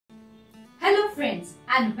Hello friends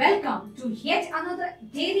and welcome to yet another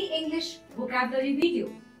daily English vocabulary video.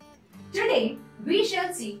 Today we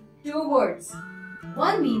shall see two words,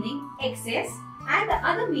 one meaning excess and the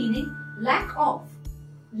other meaning lack of.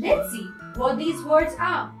 Let's see what these words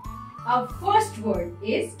are. Our first word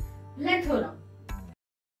is plethora.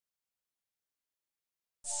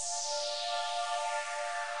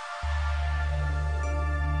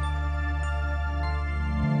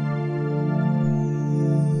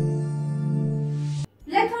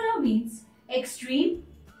 Plethora means extreme,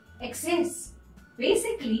 excess,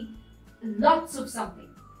 basically lots of something.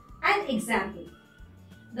 An example,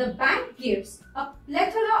 the bank gives a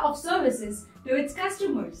plethora of services to its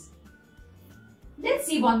customers. Let's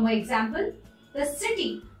see one more example. The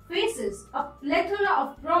city faces a plethora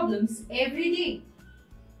of problems every day.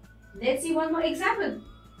 Let's see one more example.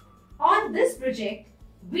 On this project,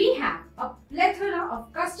 we have a plethora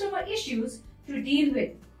of customer issues to deal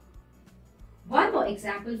with. One more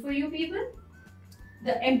example for you people.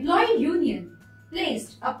 The employee union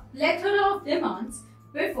placed a plethora of demands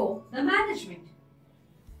before the management.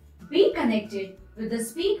 Be connected with the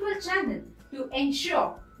Speakwell channel to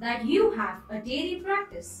ensure that you have a daily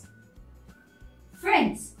practice.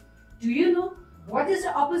 Friends, do you know what is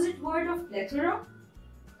the opposite word of plethora?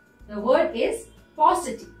 The word is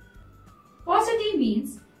paucity. Paucity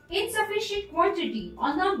means insufficient quantity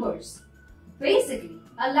or numbers, basically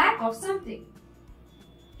a lack of something.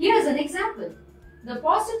 Here's an example. The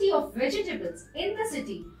paucity of vegetables in the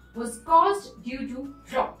city was caused due to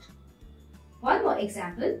drought. One more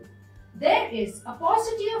example. There is a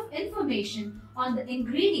paucity of information on the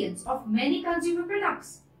ingredients of many consumer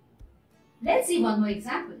products. Let's see one more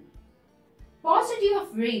example. Paucity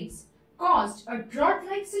of rains caused a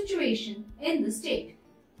drought-like situation in the state.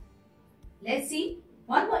 Let's see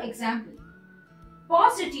one more example.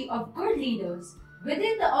 Paucity of good leaders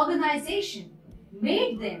within the organization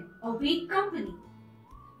made them a weak company.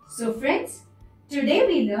 So friends, today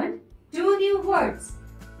we learned two new words,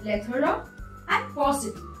 plethora and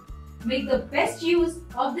paucity. Make the best use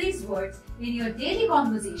of these words in your daily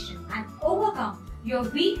conversation and overcome your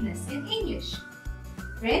weakness in English.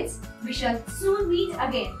 Friends, we shall soon meet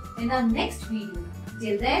again in our next video.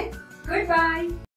 Till then, goodbye.